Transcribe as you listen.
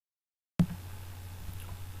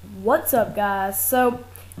What's up, guys? So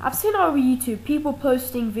I've seen over YouTube people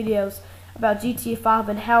posting videos about GTA 5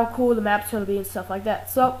 and how cool the map's going to be and stuff like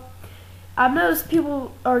that. So I've noticed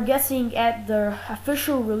people are guessing at the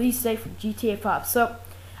official release date for GTA 5. So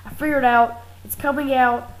I figured out it's coming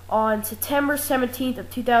out on September 17th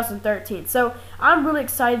of 2013. So I'm really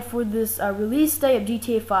excited for this release date of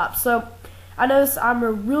GTA 5. So I noticed I'm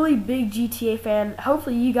a really big GTA fan.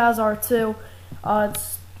 Hopefully you guys are too.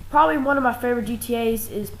 It's probably one of my favorite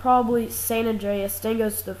GTAs is probably San Andreas. Then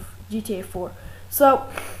goes to GTA 4. So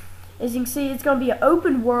as you can see, it's going to be an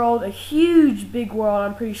open world, a huge big world,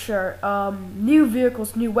 I'm pretty sure. New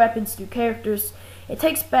vehicles, new weapons, new characters. It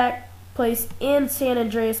takes place in San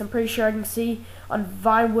Andreas. I'm pretty sure I can see on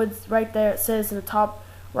Vinewood right there. It says in the top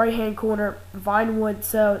right hand corner Vinewood.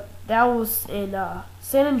 So that was in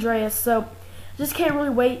San Andreas. So just can't really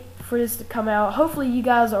wait for this to come out. Hopefully you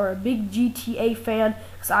guys are a big GTA fan,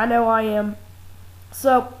 because I know I am.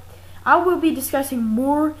 So I will be discussing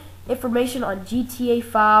more information on GTA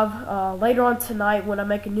 5 later on tonight when I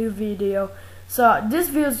make a new video. So this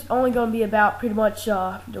video is only going to be about pretty much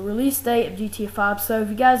the release date of GTA 5. So if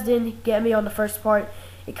you guys didn't get me on the first part,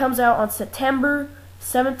 it comes out on September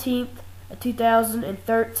 17th of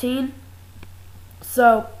 2013.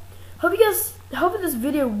 So hope this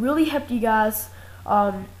video really helped you guys.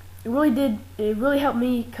 It really did. It really helped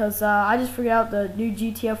me, because I just figured out the new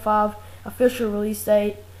GTA 5 official release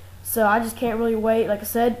date. So I just can't really wait, like I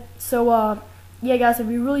said. So yeah, guys, if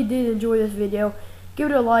you really did enjoy this video,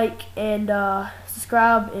 give it a like and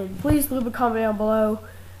subscribe, and please leave a comment down below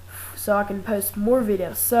so I can post more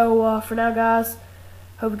videos. So for now, guys,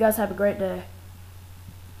 hope you guys have a great day.